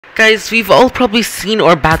Guys, we've all probably seen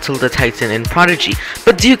or battled the Titan in Prodigy,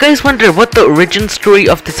 but do you guys wonder what the origin story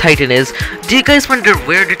of the Titan is? Do you guys wonder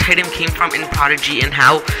where the Titan came from in Prodigy and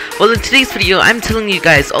how? Well, in today's video, I'm telling you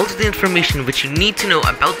guys all of the information which you need to know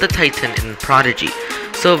about the Titan in Prodigy.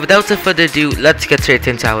 So without further ado, let's get straight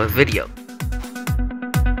into our video.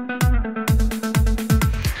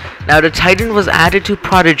 Now, the Titan was added to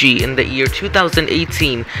Prodigy in the year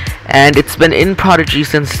 2018, and it's been in Prodigy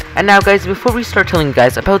since. And now, guys, before we start telling you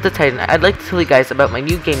guys about the Titan, I'd like to tell you guys about my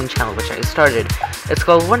new gaming channel which I started. It's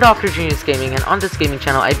called 1Doctor Genius Gaming, and on this gaming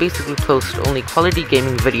channel, I basically post only quality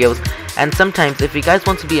gaming videos, and sometimes, if you guys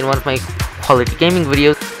want to be in one of my quality gaming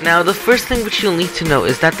videos. Now, the first thing which you'll need to know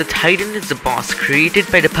is that the Titan is a boss created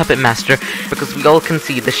by the Puppet Master, because we all can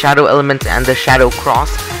see the shadow element and the shadow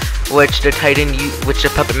cross which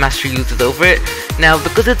the Puppet Master uses over it. Now,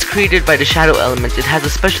 because it's created by the shadow element, it has a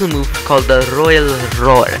special move called the Royal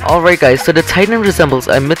Roar. Alright guys, so the Titan resembles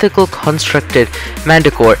a mythical constructed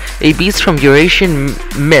manticore, a beast from Eurasian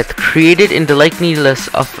myth created in the likeness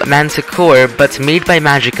of Manticore but made by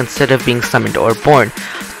magic instead of being summoned or born.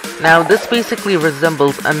 Now, this basically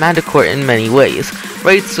resembles a manticore in many ways,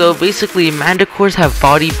 right? So basically, manticores have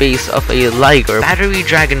body base of a liger, battery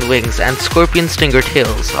dragon wings, and scorpion stinger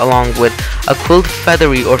tails, along with a quilled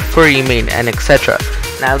feathery or furry mane, and etc.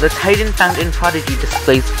 Now, the Titan found in Prodigy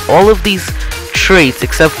displays all of these traits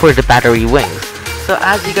except for the battery wings. So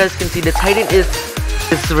as you guys can see, the Titan is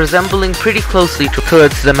resembling pretty closely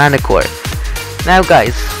towards the manticore. Now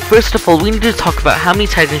guys, first of all, we need to talk about how many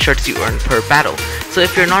Titan shards you earn per battle. So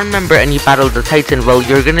if you're a non-member and you battle the Titan, well,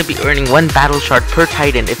 you're gonna be earning 1 battle shard per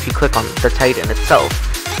Titan if you click on the Titan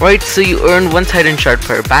itself. Right, so you earn 1 Titan shard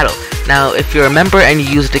per battle. Now, if you're a member and you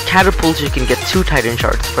use the catapult, you can get 2 Titan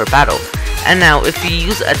shards per battle. And now, if you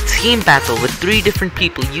use a team battle with 3 different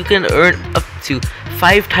people, you can earn up to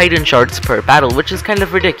 5 Titan shards per battle, which is kind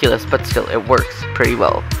of ridiculous, but still, it works pretty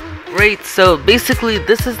well. Right, so basically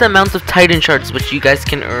this is the amount of Titan shards which you guys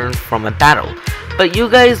can earn from a battle. But you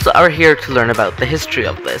guys are here to learn about the history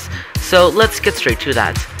of this, so let's get straight to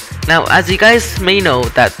that. Now, as you guys may know,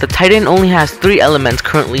 that the Titan only has 3 elements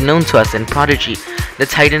currently known to us in Prodigy. The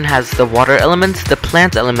Titan has the water element, the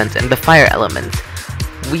plant element, and the fire element.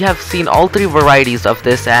 We have seen all 3 varieties of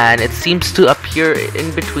this, and it seems to appear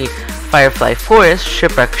in between Firefly Forest,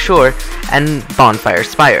 Shipwreck Shore, and Bonfire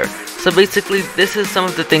Spire. So basically, this is some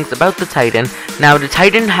of the things about the Titan. Now, the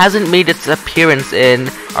Titan hasn't made its appearance in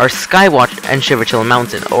our Skywatch and Shiverchill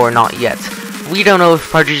Mountain, or not yet. We don't know if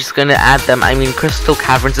Prodigy is gonna add them. I mean, Crystal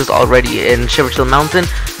Caverns is already in Shiverchill Mountain,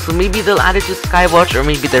 so maybe they'll add it to Skywatch, or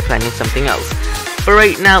maybe they're planning something else. But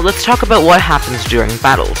right now, let's talk about what happens during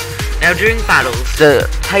battles. Now, during battles, the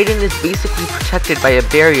Titan is basically protected by a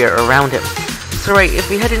barrier around him. So right, if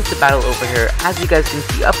we head into battle over here, as you guys can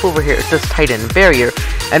see up over here, it says Titan Barrier,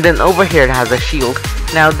 and then over here it has a shield.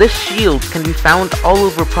 Now, this shield can be found all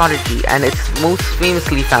over Prodigy, and it's most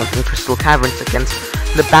famously found in Crystal Caverns against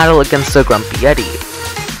the battle against the Grumpy Yeti.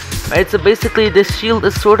 Right, so basically this shield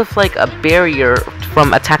is sort of like a barrier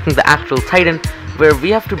from attacking the actual Titan, where we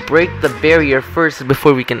have to break the barrier first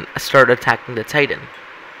before we can start attacking the Titan.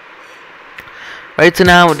 Right, so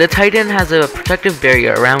now the Titan has a protective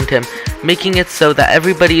barrier around him, making it so that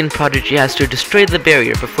everybody in Prodigy has to destroy the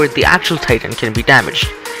barrier before the actual Titan can be damaged.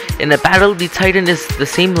 In a battle, the Titan is the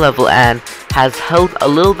same level and has health a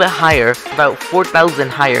little bit higher, about 4,000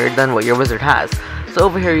 higher than what your wizard has. So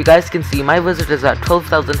over here, you guys can see my wizard is at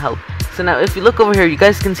 12,000 health. So now if you look over here, you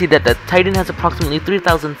guys can see that the Titan has approximately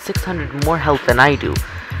 3,600 more health than I do.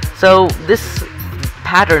 So this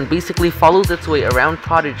pattern basically follows its way around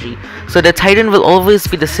Prodigy, so the Titan will always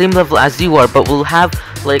be the same level as you are, but will have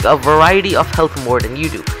like a variety of health more than you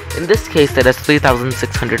do. In this case, that is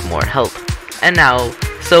 3,600 more health. And now,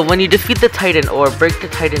 so when you defeat the Titan or break the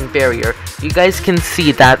Titan barrier, you guys can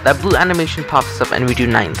see that that blue animation pops up and we do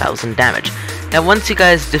 9,000 damage. Now, once you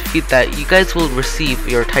guys defeat that, you guys will receive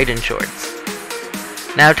your Titan shards.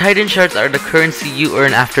 Now, Titan shards are the currency you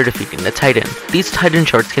earn after defeating the Titan. These Titan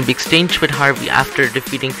shards can be exchanged with Harvey after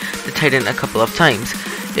defeating the Titan a couple of times.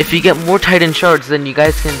 If you get more Titan shards, then you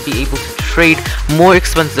guys can be able to trade more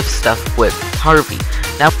expensive stuff with Harvey.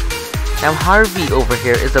 Now Harvey over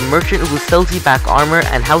here is a merchant who sells you back armor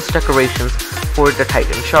and house decorations for the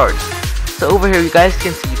Titan shards. So over here, you guys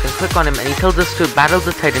can see you can click on him and he tells us to battle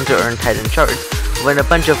the Titan to earn Titan shards. Win a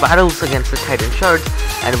bunch of battles against the Titan shards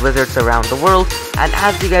and wizards around the world, and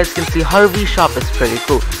as you guys can see, Harvey's shop is pretty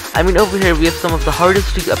cool. I mean, over here we have some of the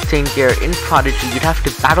hardest to obtain gear in Prodigy. You'd have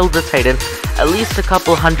to battle the Titan at least a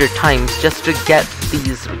couple hundred times just to get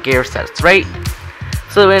these gear sets, right?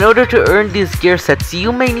 So in order to earn these gear sets,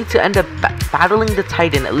 you may need to end up battling the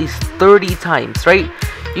Titan at least 30 times, right?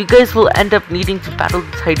 you guys will end up needing to battle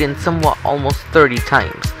the Titan somewhat almost 30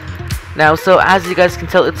 times. Now, so as you guys can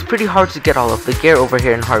tell, it's pretty hard to get all of the gear over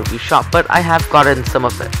here in Harvey's shop, but I have gotten some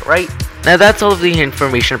of it, right? Now that's all of the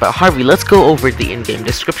information about Harvey. Let's go over the in-game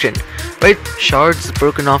description. Right, shards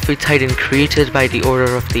broken off a Titan created by the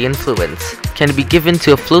Order of the Influence can be given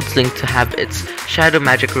to a floatling to have its shadow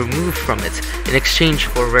magic removed from it in exchange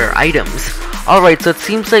for rare items. Alright, so it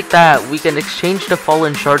seems like that we can exchange the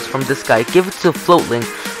fallen shards from this guy, give it to a floatling,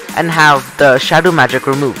 and have the shadow magic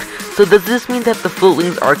removed. So does this mean that the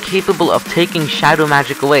floatlings are capable of taking shadow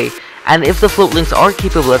magic away? And if the floatlings are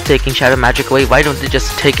capable of taking shadow magic away, why don't they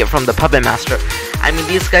just take it from the puppet master? I mean,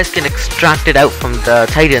 these guys can extract it out from the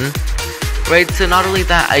Titan. Right, so not only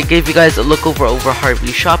that, I gave you guys a look over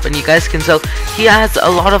Harvey's shop, and you guys can tell he has a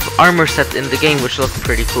lot of armor sets in the game, which looks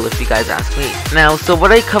pretty cool if you guys ask me. Now, so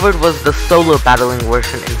what I covered was the solo battling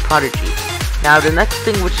version in Prodigy. Now, the next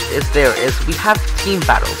thing which is there is we have team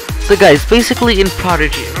battles. So guys, basically in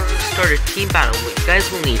Prodigy, in order to start a team battle, what you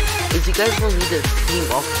guys will need is you guys will need a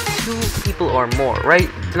team of 2 people or more, right?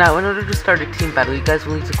 Now, in order to start a team battle, you guys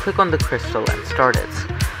will need to click on the crystal and start it.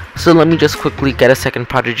 So let me just quickly get a second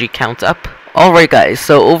Prodigy count up. Alright guys,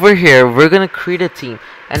 so over here, we're gonna create a team.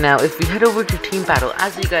 And now, if we head over to team battle,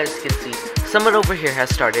 as you guys can see, someone over here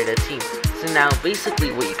has started a team. So now,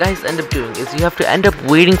 basically, what you guys end up doing is you have to end up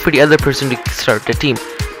waiting for the other person to start the team.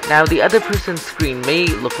 Now, the other person's screen may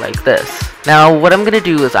look like this. Now, what I'm gonna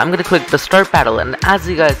do is I'm gonna click the start battle, and as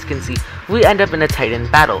you guys can see, we end up in a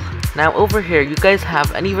Titan battle. Now, over here, you guys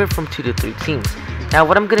have anywhere from 2 to 3 teams. Now,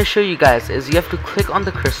 what I'm gonna show you guys is you have to click on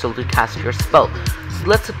the crystal to cast your spell. So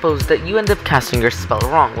let's suppose that you end up casting your spell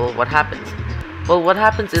wrong. Well, what happens? Well, what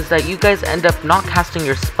happens is that you guys end up not casting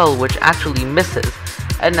your spell, which actually misses.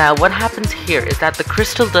 And now, what happens here is that the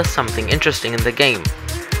crystal does something interesting in the game.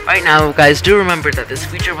 Right now, guys, do remember that this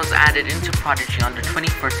feature was added into Prodigy on the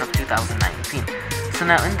 21st of 2019. So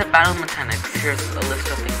now, in the battle mechanics, here's a list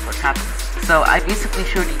of things what happens. So I basically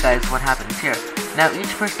showed you guys what happens here. Now, each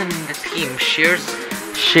person in the team shares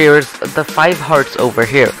the 5 hearts over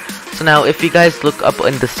here. So now, if you guys look up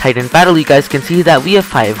in this Titan battle, you guys can see that we have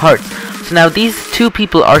 5 hearts. So now, these 2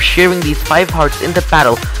 people are sharing these 5 hearts in the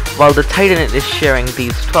battle, while the Titan is sharing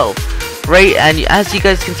these 12. Right, and as you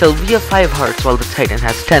guys can tell, we have 5 hearts while the Titan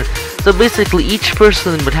has 10. So basically, each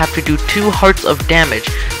person would have to do 2 hearts of damage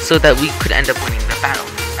so that we could end up winning the battle.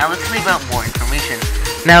 Now let's leave out more information.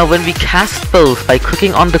 Now, when we cast spells by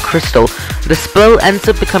clicking on the crystal, the spell ends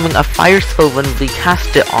up becoming a fire spell when we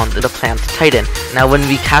cast it on the plant Titan. Now, when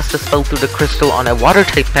we cast a spell through the crystal on a water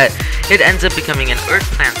type pet, it ends up becoming an earth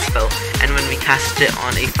plant spell, and when we cast it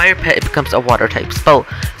on a fire pet, it becomes a water type spell.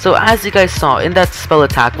 So as you guys saw in that spell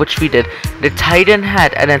attack which we did, the Titan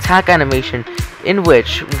had an attack animation in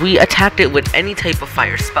which we attacked it with any type of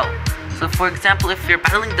fire spell. So for example, if you're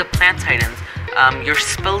battling the plant Titans, your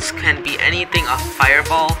spells can be anything of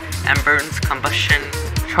fireball, embers, combustion,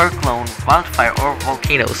 charclone, wildfire, or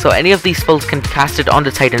volcano. So any of these spells can be casted on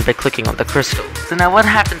the Titan by clicking on the crystal. So now what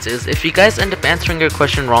happens is, if you guys end up answering your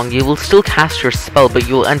question wrong, you will still cast your spell, but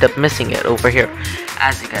you will end up missing it over here,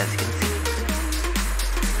 as you guys can see.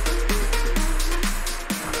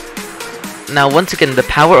 Now once again, the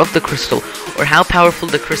power of the crystal, or how powerful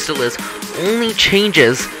the crystal is, only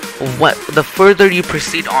changes the further you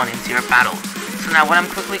proceed on into your battle. So now what I'm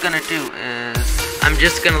quickly gonna do is I'm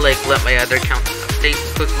just gonna let my other account update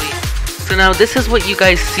quickly. So now this is what you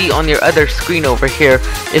guys see on your other screen over here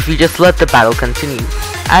if you just let the battle continue.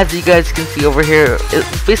 As you guys can see over here, it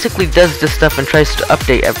basically does this stuff and tries to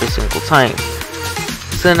update every single time.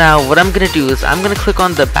 So now what I'm gonna do is I'm gonna click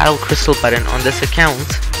on the battle crystal button on this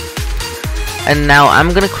account, and now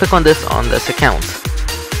I'm gonna click on this account.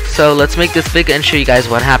 So let's make this big and show you guys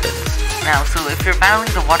what happens. Now, so if you're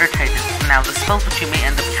battling the water Titan, now the spells which you may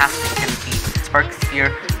end up casting can be Spark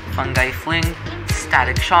Spear, Fungi Fling,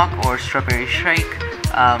 Static Shock or Strawberry Strike,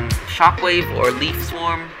 Shockwave or Leaf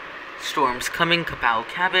Swarm, Storms Coming, Kapow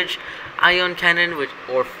Cabbage, Ion Cannon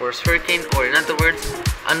or Force Hurricane, or in other words,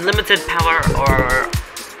 Unlimited Power or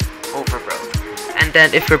Overgrowth. And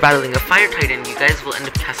then if you're battling a Fire Titan, you guys will end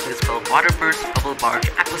up casting the spell Water Burst, Bubble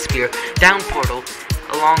Barge, Aqua Spear, Down Portal,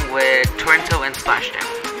 along with Torrento and Splashdown.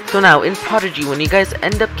 So now, in Prodigy, when you guys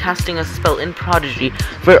end up casting a spell in Prodigy,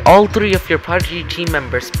 where all 3 of your Prodigy team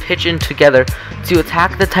members pitch in together to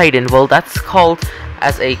attack the Titan, well, that's called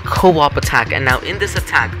as a co-op attack. And now, in this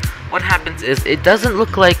attack, what happens is, it doesn't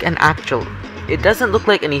look like any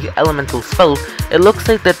elemental spell. It looks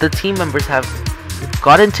like that the team members have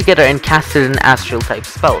gotten together and casted an astral type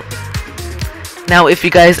spell. Now if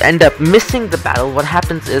you guys end up missing the battle, what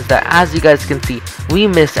happens is that, as you guys can see, we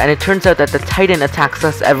miss, and it turns out that the Titan attacks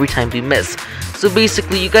us every time we miss. So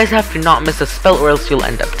basically you guys have to not miss a spell or else you'll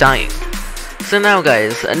end up dying. So now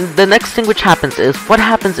guys, and the next thing which happens is, what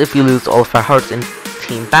happens if we lose all of our hearts in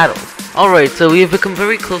team battles? Alright, so we have become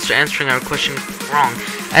very close to answering our question wrong,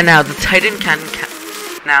 and now the Titan can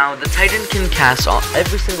cast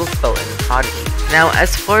every single spell in Prodigy. Now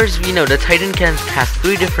as far as we know, the Titan can cast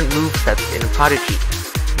 3 different movesets in Prodigy.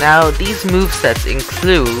 Now these movesets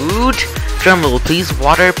include, drumroll please,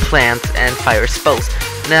 water, plants, and fire spells.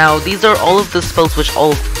 Now these are all of the spells which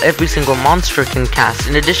every single monster can cast.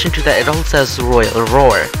 In addition to that, it also has Royal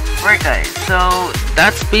Roar. Right guys, so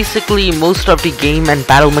that's basically most of the game and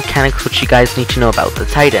battle mechanics which you guys need to know about the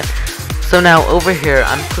Titan. So now over here,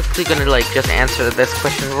 I'm quickly gonna just answer this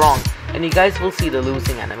question wrong, and you guys will see the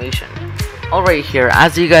losing animation. Alright, here,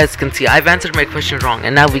 as you guys can see, I've answered my question wrong,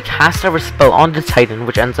 and now we cast our spell on the Titan,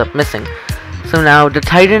 which ends up missing. So now the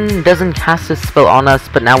Titan doesn't cast his spell on us,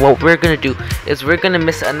 but now what we're gonna do is we're gonna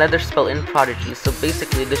miss another spell in Prodigy. So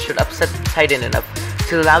basically this should upset the Titan enough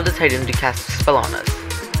to allow the Titan to cast a spell on us.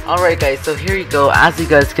 Alright guys, so here you go. As you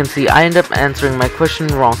guys can see, I end up answering my question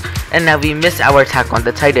wrong, and now we miss our attack on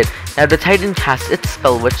the Titan. Now the Titan casts its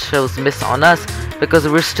spell, which shows miss on us because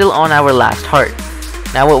we're still on our last heart.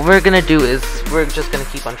 Now what we're gonna do is we're just gonna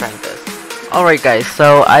keep on trying this. Alright guys,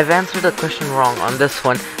 so I've answered the question wrong on this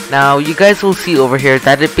one. Now you guys will see over here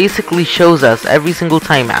that it basically shows us every single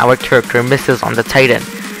time our character misses on the Titan.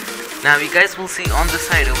 Now you guys will see on the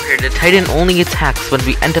side over here, the Titan only attacks when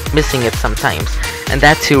we end up missing it sometimes, and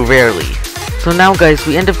that too rarely. So now guys,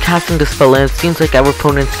 we end up casting the spell, and it seems like our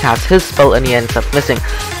opponent casts his spell and he ends up missing.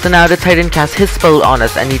 So now the Titan casts his spell on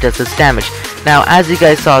us and he does his damage. Now as you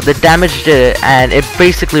guys saw, the damage did it, and it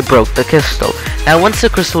basically broke the crystal. Now once the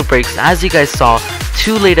crystal breaks, as you guys saw,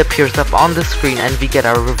 2 late appears up on the screen and we get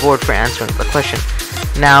our reward for answering the question.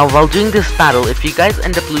 Now while doing this battle, if you guys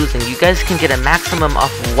end up losing, you guys can get a maximum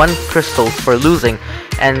of 1 crystal for losing,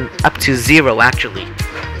 and up to 0 actually.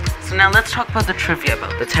 So now let's talk about the trivia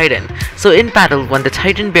about the Titan. So in battle, when the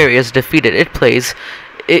Titan barrier is defeated, it plays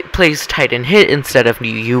Titan hit instead of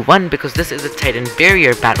you won, because this is a Titan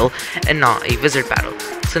barrier battle and not a wizard battle.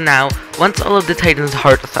 So now, once all of the Titan's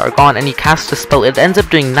hearts are gone and you cast a spell, it ends up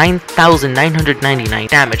doing 9,999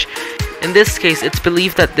 damage. In this case, it's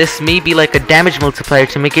believed that this may be like a damage multiplier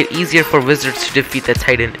to make it easier for wizards to defeat the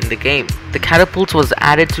Titan in the game. The catapult was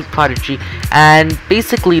added to Prodigy, and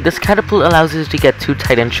basically this catapult allows you to get 2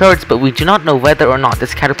 Titan shards, but we do not know whether or not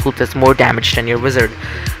this catapult does more damage than your wizard.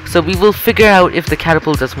 So we will figure out if the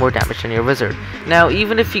catapult does more damage than your wizard. Now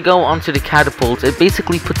even if you go onto the catapult, it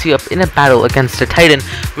basically puts you up in a battle against a Titan,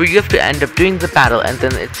 where you have to end up doing the battle and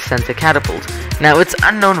then it sends a catapult. Now it's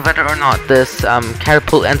unknown whether or not this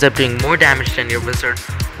catapult ends up doing more damage than your wizard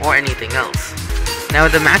or anything else. Now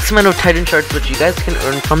the maximum of Titan shards which you guys can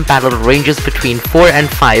earn from battle ranges between 4 and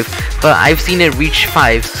 5, but I've seen it reach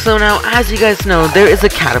 5. So now as you guys know, there is a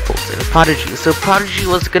catapult in Prodigy. So Prodigy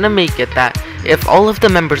was gonna make it that if all of the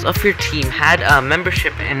members of your team had a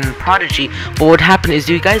membership in Prodigy, what would happen is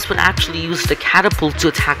you guys would actually use the catapult to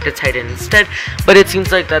attack the Titan instead, but it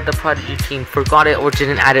seems like that the Prodigy team forgot it or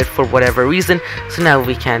didn't add it for whatever reason, so now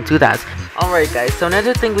we can't do that. Alright guys, so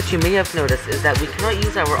another thing which you may have noticed is that we cannot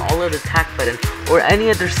use our all-out attack button or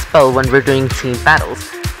any other spell when we're doing team battles.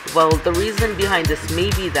 Well, the reason behind this may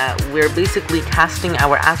be that we're basically casting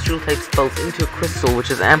our astral type spells into a crystal,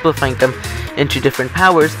 which is amplifying them into different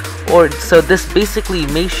powers, so this basically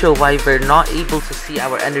may show why we're not able to see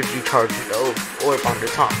our energy charged orb on the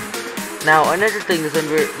top. Now another thing is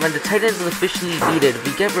when the Titan is officially defeated,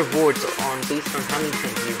 we get rewards based on how many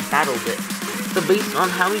times we've battled it. So based on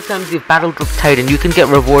how many times you've battled with Titan, you can get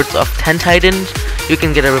rewards of 10 Titans, you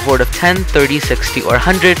can get a reward of 10, 30, 60, or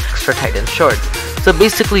 100 extra Titan shards. So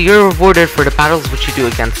basically you're rewarded for the battles which you do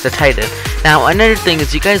against the Titan. Now another thing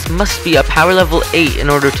is you guys must be a power level 8 in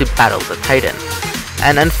order to battle the Titan.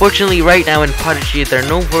 And unfortunately right now in Prodigy there are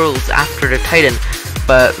no worlds after the Titan,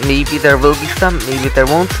 but maybe there will be some, maybe there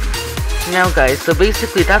won't. Now guys, so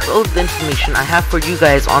basically that's all the information I have for you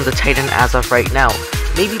guys on the Titan as of right now.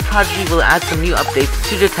 Maybe Prodigy will add some new updates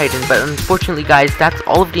to the Titan, but unfortunately guys, that's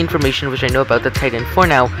all of the information which I know about the Titan for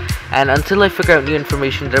now, and until I figure out new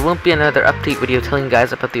information, there won't be another update video telling you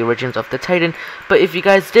guys about the origins of the Titan. But if you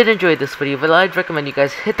guys did enjoy this video, well, I'd recommend you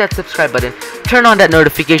guys hit that subscribe button, turn on that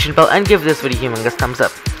notification bell, and give this video a humongous thumbs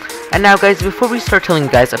up. And now guys, before we start telling you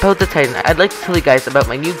guys about the Titan, I'd like to tell you guys about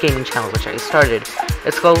my new gaming channel which I started.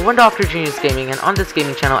 It's called 1Doctor Genius Gaming, and on this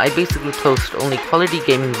gaming channel I basically post only quality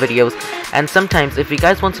gaming videos, and sometimes if you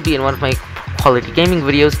guys want to be in one of my quality gaming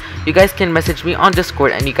videos, you guys can message me on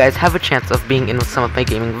Discord and you guys have a chance of being in with some of my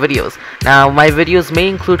gaming videos. Now, my videos may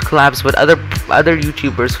include collabs with other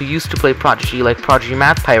YouTubers who used to play Prodigy, like Prodigy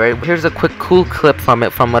Math Pirate. Here's a quick cool clip from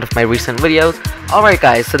it from one of my recent videos. Alright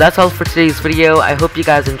guys, so that's all for today's video. I hope you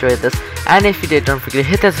guys enjoyed this, and if you did, don't forget to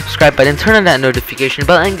hit that subscribe button, turn on that notification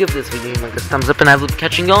bell, and give this video a humongous thumbs up, and I will be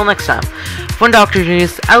catching you all next time. 1Doctor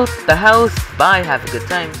Genius out the house. Bye, have a good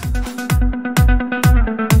time.